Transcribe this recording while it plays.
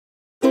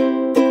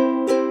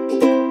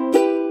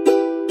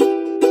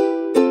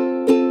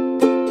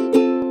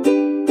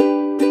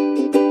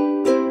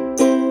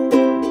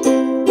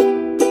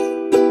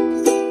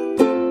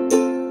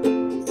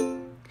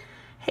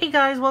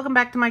welcome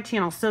back to my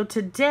channel. So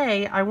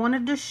today I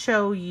wanted to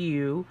show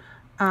you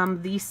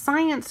the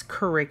science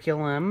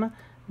curriculum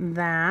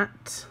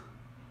that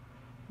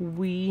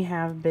we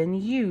have been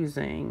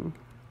using.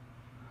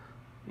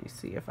 Let me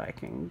see if I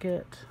can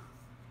get,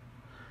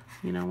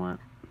 you know what,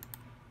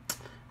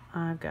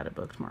 I've got a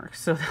bookmark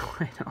so that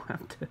I don't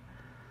have to.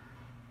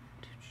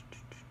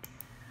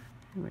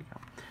 Here we go.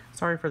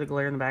 Sorry for the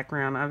glare in the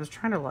background. I was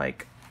trying to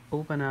like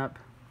open up,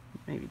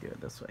 maybe do it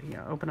this way.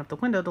 Yeah, open up the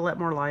window to let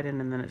more light in,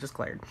 and then it just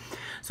glared.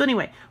 So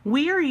anyway,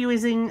 we are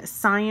using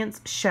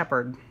Science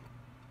Shepherd.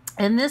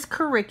 And this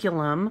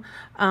curriculum,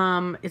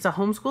 it's a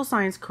homeschool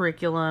science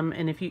curriculum.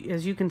 And if you,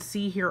 as you can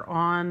see here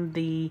on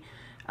the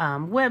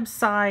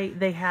website,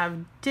 they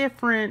have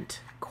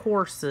different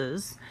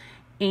courses,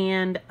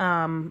 and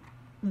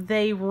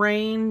they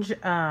range,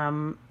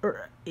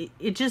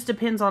 it just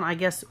depends on, I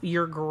guess,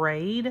 your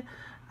grade,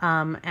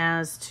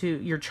 as to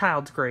your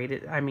child's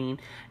grade, I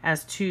mean,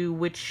 as to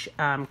which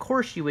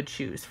course you would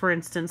choose. For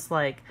instance,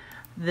 like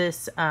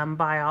this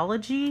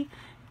biology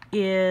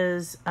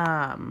is,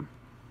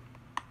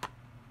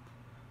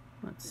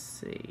 let's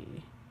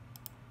see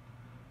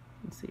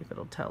if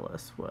it'll tell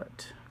us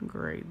what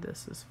grade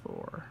this is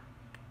for.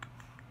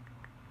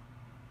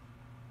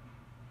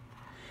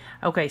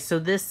 Okay, so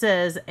this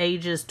says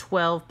ages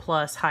 12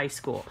 plus high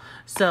school.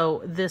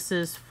 So this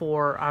is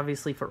for,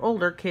 obviously, for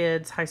older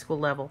kids, high school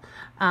level.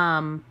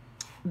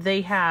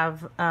 They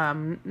have,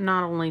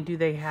 not only do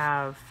they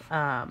have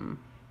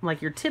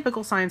like your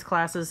typical science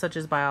classes such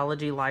as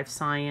biology, life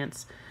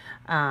science,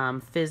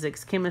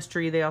 physics,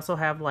 chemistry, they also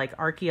have like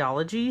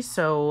archaeology,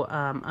 so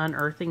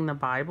Unearthing the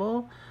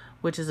Bible,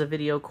 which is a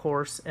video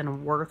course and a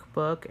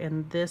workbook.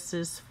 And this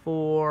is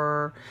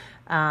for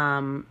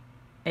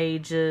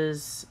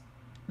ages...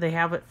 They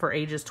have it for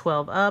ages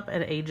 12 up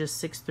and ages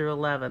 6 through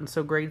 11.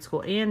 So grade school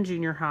and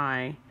junior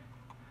high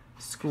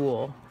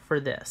school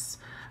for this.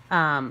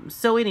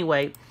 So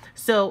anyway,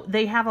 so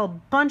they have a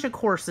bunch of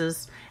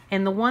courses,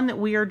 and the one that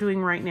we are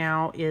doing right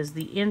now is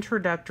the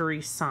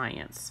Introductory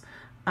Science.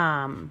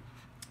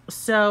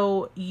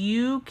 So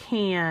you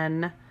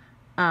can,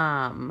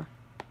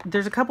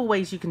 there's a couple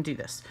ways you can do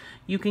this.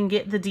 You can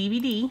get the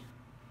DVD,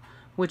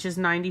 which is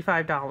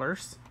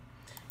 $95.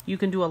 You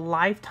can do a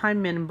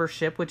lifetime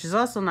membership, which is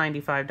also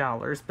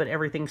 $95, but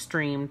everything's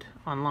streamed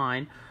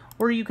online.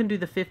 Or you can do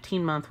the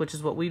 15-month, which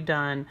is what we've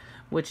done,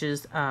 which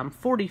is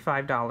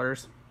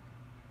 $45.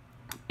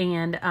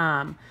 And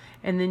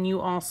then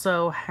you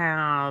also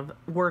have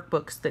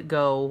workbooks that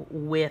go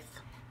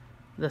with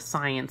the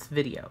science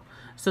video.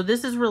 So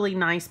this is really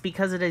nice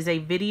because it is a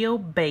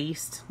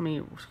video-based, let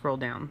me scroll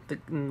down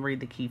and read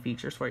the key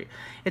features for you.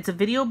 It's a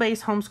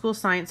video-based homeschool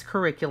science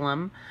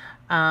curriculum.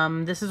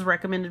 This is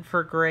recommended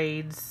for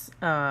grades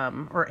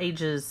or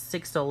ages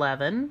 6 to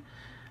 11.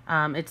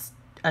 It's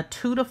a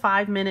 2 to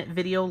 5 minute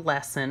video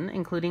lesson,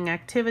 including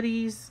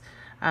activities.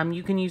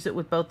 You can use it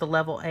with both the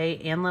level A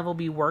and level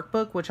B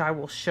workbook, which I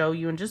will show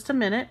you in just a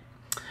minute.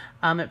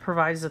 It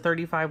provides a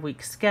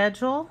 35-week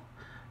schedule.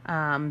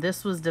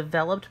 This was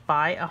developed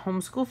by a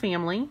homeschool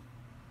family,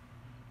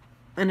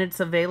 and it's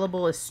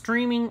available as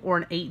streaming or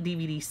an 8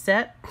 DVD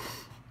set.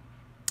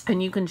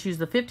 And you can choose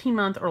the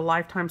 15-month or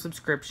lifetime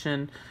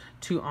subscription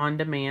to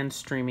on-demand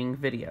streaming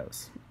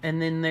videos.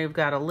 And then they've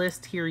got a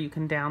list here. You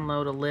can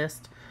download a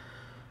list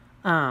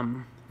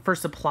for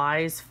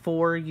supplies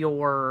for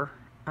your,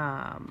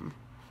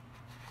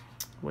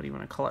 what do you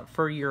want to call it,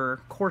 for your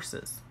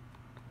courses.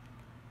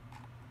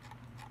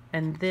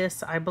 And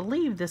this, I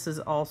believe this is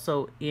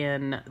also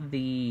in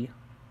the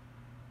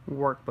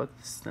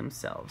workbooks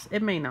themselves.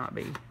 It may not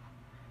be.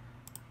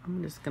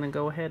 I'm just going to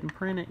go ahead and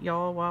print it,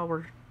 y'all, while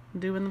we're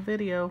doing the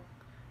video.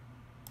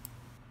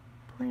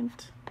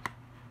 Print.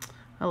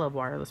 I love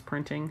wireless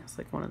printing. It's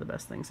like one of the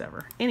best things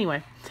ever.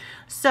 Anyway,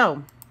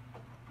 so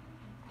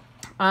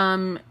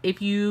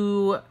if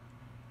you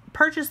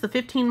purchase the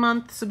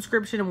 15-month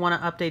subscription and want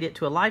to update it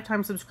to a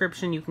lifetime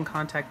subscription, you can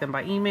contact them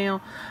by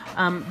email.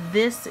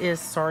 This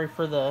is, sorry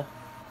for the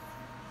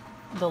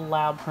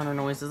loud printer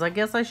noises. I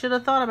guess I should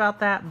have thought about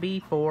that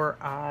before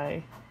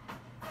I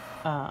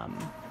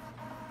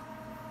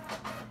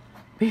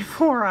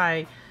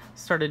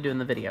started doing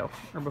the video,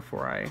 or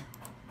before I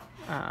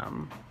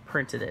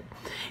printed it.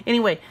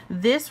 Anyway,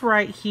 this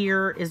right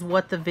here is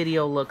what the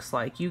video looks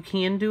like. You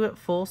can do it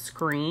full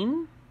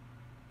screen,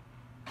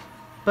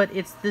 but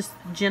it's this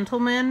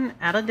gentleman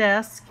at a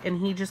desk, and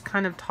he just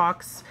kind of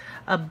talks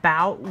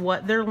about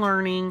what they're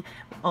learning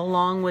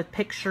along with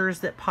pictures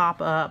that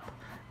pop up.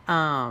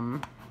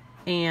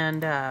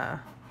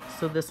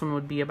 So this one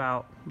would be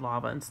about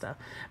lava and stuff,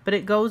 but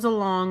it goes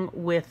along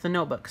with the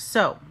notebook.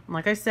 So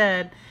like I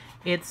said,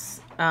 it's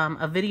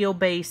a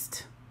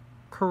video-based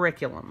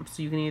curriculum,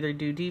 so you can either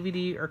do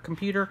DVD or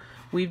computer.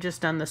 We've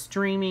just done the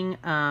streaming,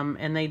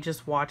 and they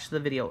just watch the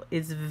video.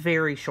 It's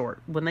very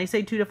short. When they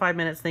say 2 to 5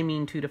 minutes, they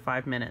mean 2 to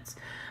 5 minutes.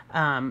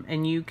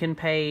 And you can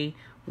pay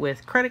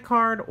with credit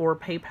card or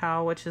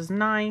PayPal, which is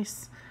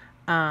nice.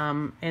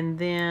 And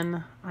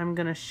then I'm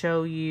going to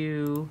show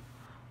you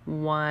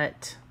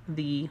what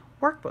the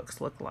workbooks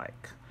look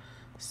like.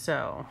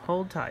 So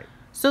hold tight.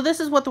 So this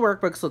is what the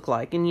workbooks look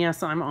like. And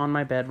yes, I'm on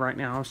my bed right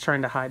now. I was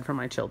trying to hide from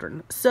my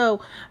children.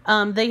 So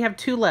they have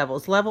two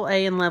levels, level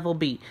A and level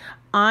B.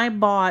 I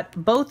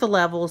bought both the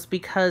levels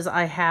because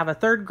I have a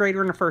 3rd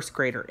grader and a 1st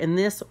grader. And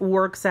this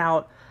works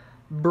out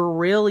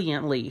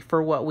brilliantly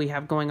for what we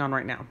have going on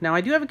right now. Now, I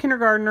do have a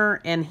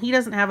kindergartner, and he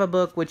doesn't have a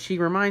book, which he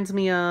reminds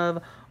me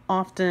of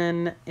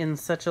often in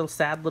such a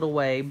sad little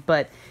way.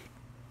 But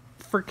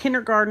for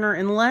kindergartner,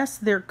 unless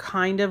they're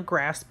kind of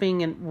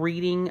grasping and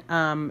reading,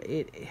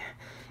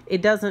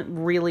 it doesn't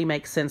really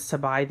make sense to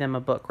buy them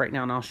a book right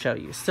now, and I'll show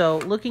you. So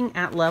looking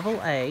at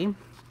level A,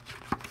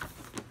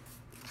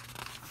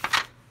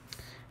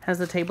 has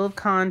the table of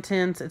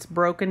contents. It's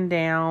broken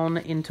down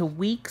into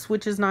weeks,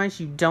 which is nice.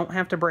 You don't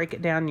have to break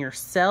it down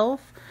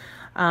yourself,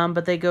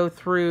 but they go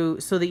through.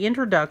 So the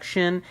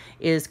introduction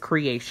is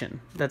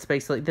creation. That's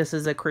basically, this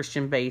is a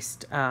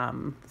Christian-based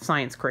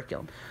science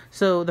curriculum.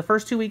 So the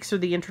first 2 weeks are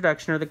the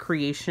introduction or the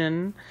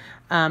creation.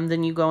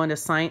 Then you go into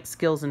science,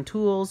 skills, and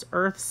tools,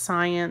 earth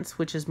science,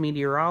 which is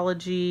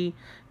meteorology,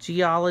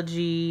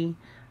 geology,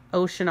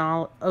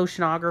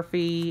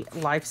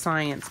 oceanography, life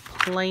science,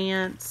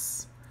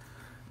 plants,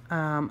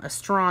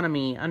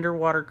 astronomy,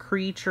 underwater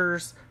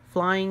creatures,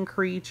 flying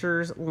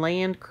creatures,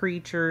 land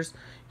creatures,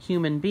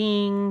 human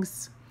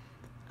beings,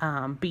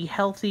 be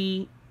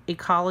healthy,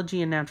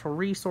 ecology and natural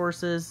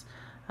resources,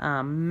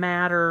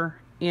 matter,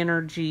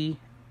 energy,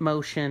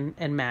 motion,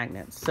 and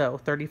magnets. So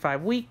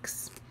 35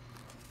 weeks.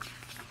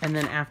 And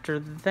then after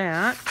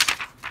that,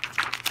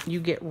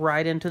 you get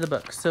right into the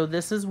book. So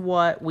this is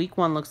what week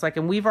 1 looks like.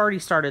 And we've already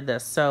started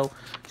this. So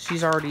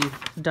she's already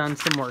done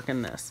some work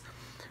in this.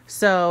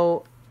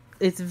 So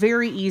it's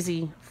very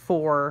easy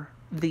for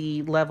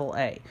the level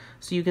A.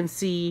 So you can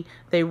see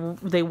they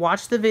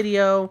watch the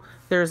video.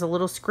 There's a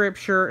little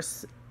scripture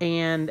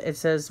and it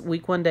says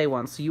week 1, day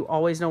 1. So you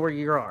always know where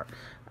you are.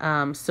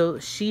 So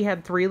she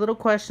had 3 little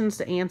questions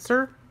to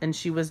answer and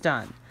she was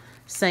done.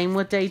 Same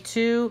with day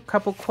 2,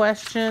 couple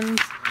questions,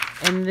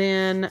 and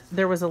then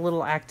there was a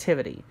little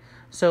activity.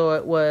 So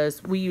it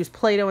was, we used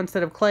Play-Doh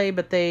instead of clay,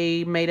 but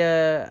they made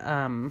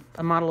a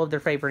model of their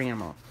favorite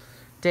animal.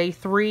 Day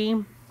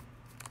 3,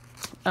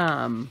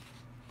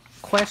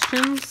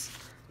 questions,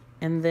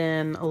 and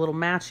then a little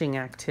matching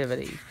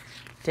activity.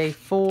 Day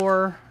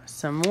 4,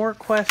 some more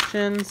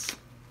questions,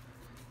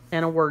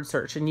 and a word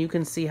search. And you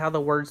can see how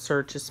the word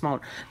search is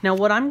smaller. Now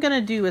what I'm going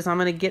to do is I'm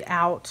going to get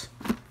out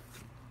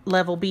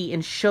level B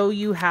and show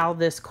you how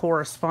this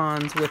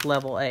corresponds with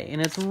level A.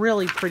 And it's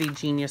really pretty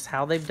genius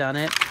how they've done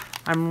it.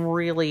 I'm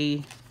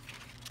really,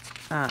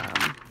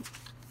 I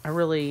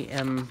really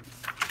am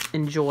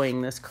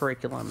enjoying this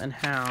curriculum and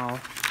how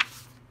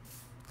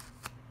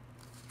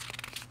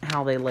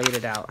they laid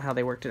it out, how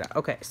they worked it out.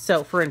 Okay,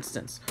 so for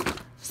instance,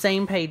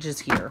 same pages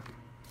here.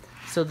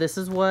 So this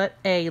is what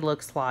A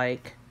looks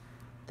like.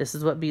 This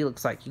is what B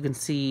looks like. You can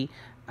see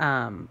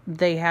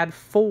they had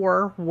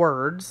 4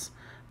 words,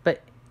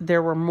 but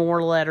there were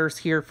more letters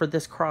here for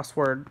this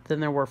crossword than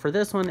there were for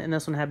this one, and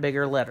this one had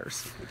bigger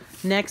letters.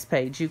 Next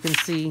page, you can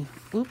see,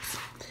 oops,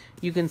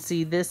 you can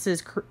see this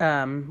is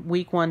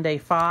week 1, day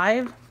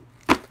 5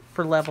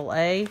 for level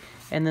A,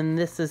 and then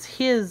this is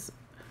his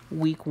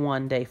week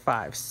 1, day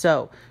 5.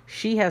 So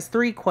she has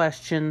 3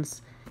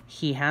 questions,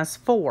 he has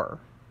 4,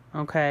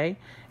 okay?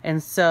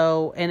 And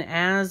so, and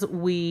as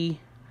we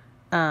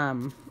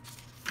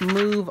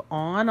move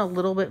on a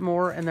little bit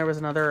more, and there was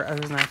an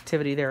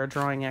activity there, a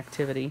drawing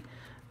activity.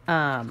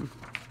 Let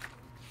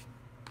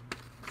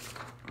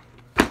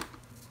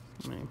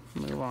me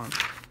move on.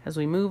 As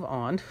we move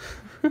on,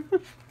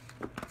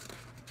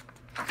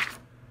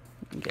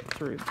 get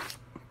through,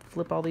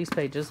 flip all these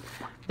pages.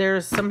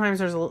 Sometimes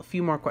there's a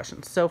few more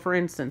questions. So for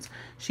instance,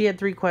 she had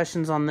 3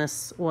 questions on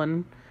this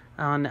one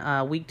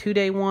on week 2,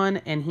 day 1,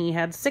 and he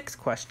had 6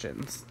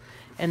 questions.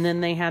 And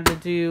then they had to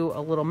do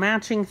a little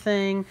matching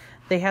thing.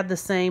 They had the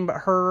same, but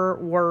her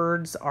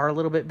words are a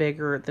little bit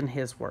bigger than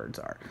his words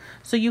are.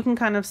 So you can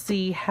kind of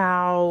see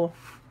how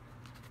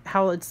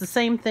it's the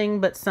same thing,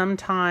 but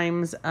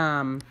sometimes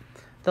the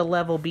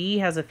level B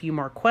has a few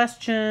more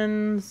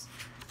questions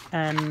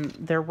and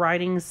their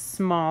writing's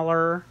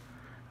smaller.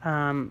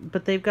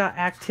 But they've got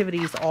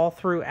activities all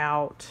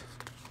throughout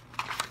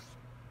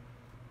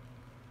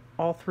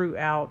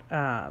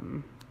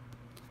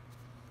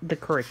the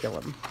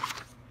curriculum.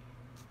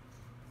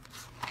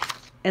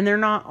 And they're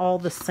not all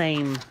the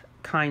same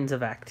kinds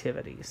of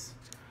activities.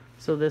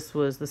 So this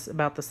was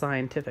about the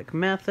scientific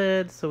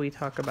method. So we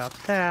talk about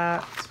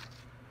that.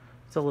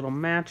 It's a little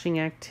matching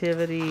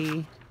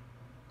activity.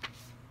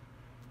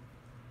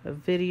 A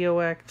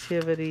video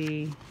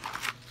activity.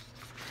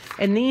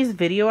 And these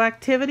video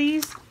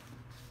activities,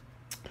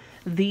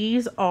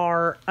 these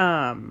are,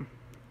 I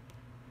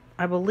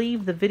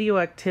believe the video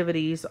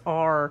activities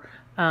are,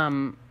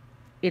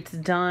 it's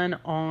done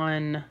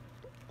on,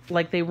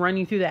 like they run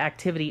you through the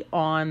activity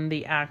on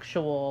the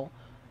actual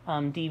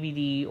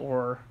DVD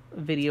or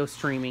video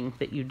streaming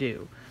that you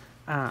do.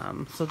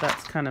 So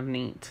that's kind of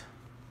neat.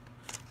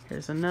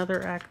 Here's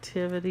another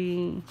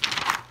activity.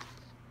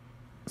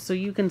 So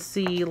you can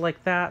see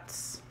like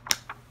that's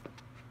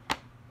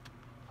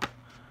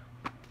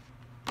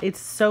It's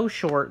so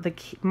short.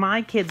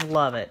 My kids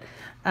love it.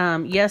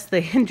 Yes,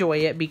 they enjoy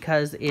it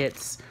because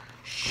it's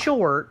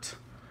short,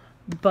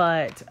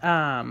 but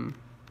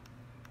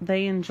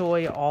they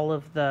enjoy all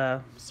of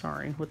the,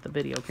 sorry, with the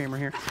video camera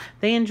here.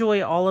 They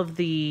enjoy all of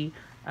the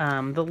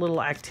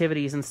little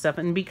activities and stuff.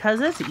 And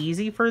because it's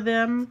easy for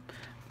them,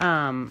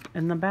 and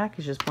the back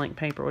is just blank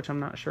paper, which I'm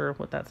not sure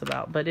what that's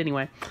about. But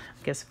anyway,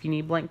 I guess if you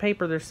need blank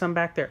paper, there's some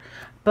back there.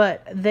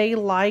 But they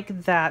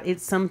like that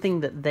it's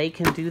something that they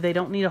can do. They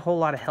don't need a whole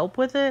lot of help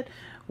with it,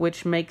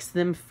 which makes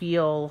them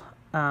feel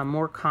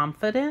more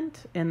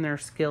confident in their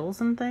skills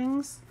and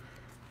things.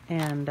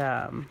 And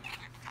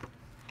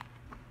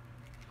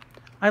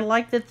I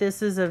like that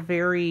this is a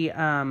very,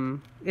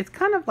 it's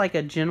kind of like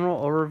a general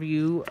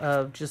overview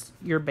of just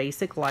your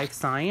basic life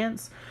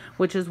science,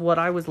 which is what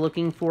I was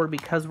looking for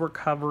because we're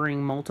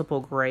covering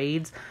multiple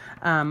grades.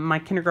 My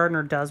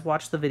kindergartner does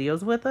watch the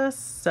videos with us,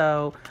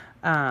 so,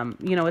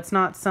 you know, it's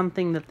not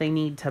something that they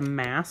need to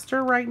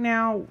master right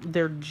now.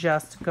 They're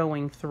just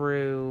going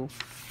through,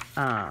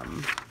 like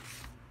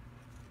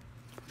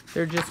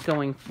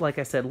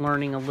I said,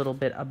 learning a little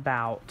bit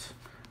about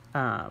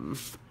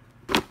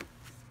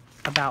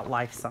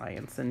life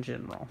science in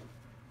general.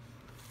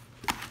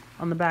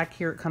 On the back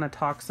here, it kind of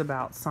talks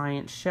about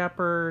Science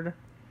Shepherd.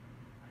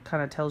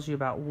 Kind of tells you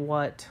about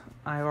what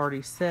I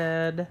already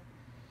said.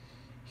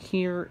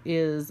 Here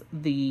is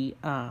the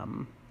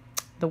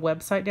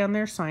website down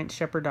there,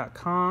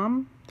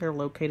 scienceshepherd.com. They're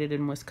located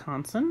in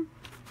Wisconsin.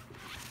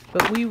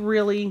 But we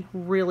really,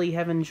 really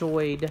have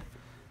enjoyed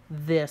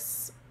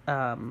this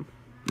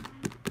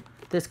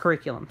this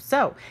curriculum.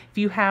 So, if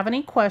you have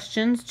any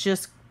questions,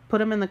 just put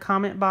them in the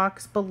comment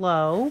box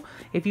below.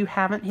 If you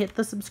haven't hit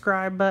the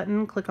subscribe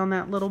button, click on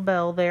that little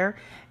bell there.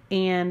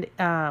 And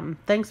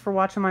thanks for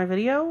watching my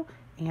video,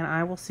 and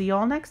I will see you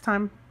all next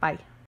time. Bye.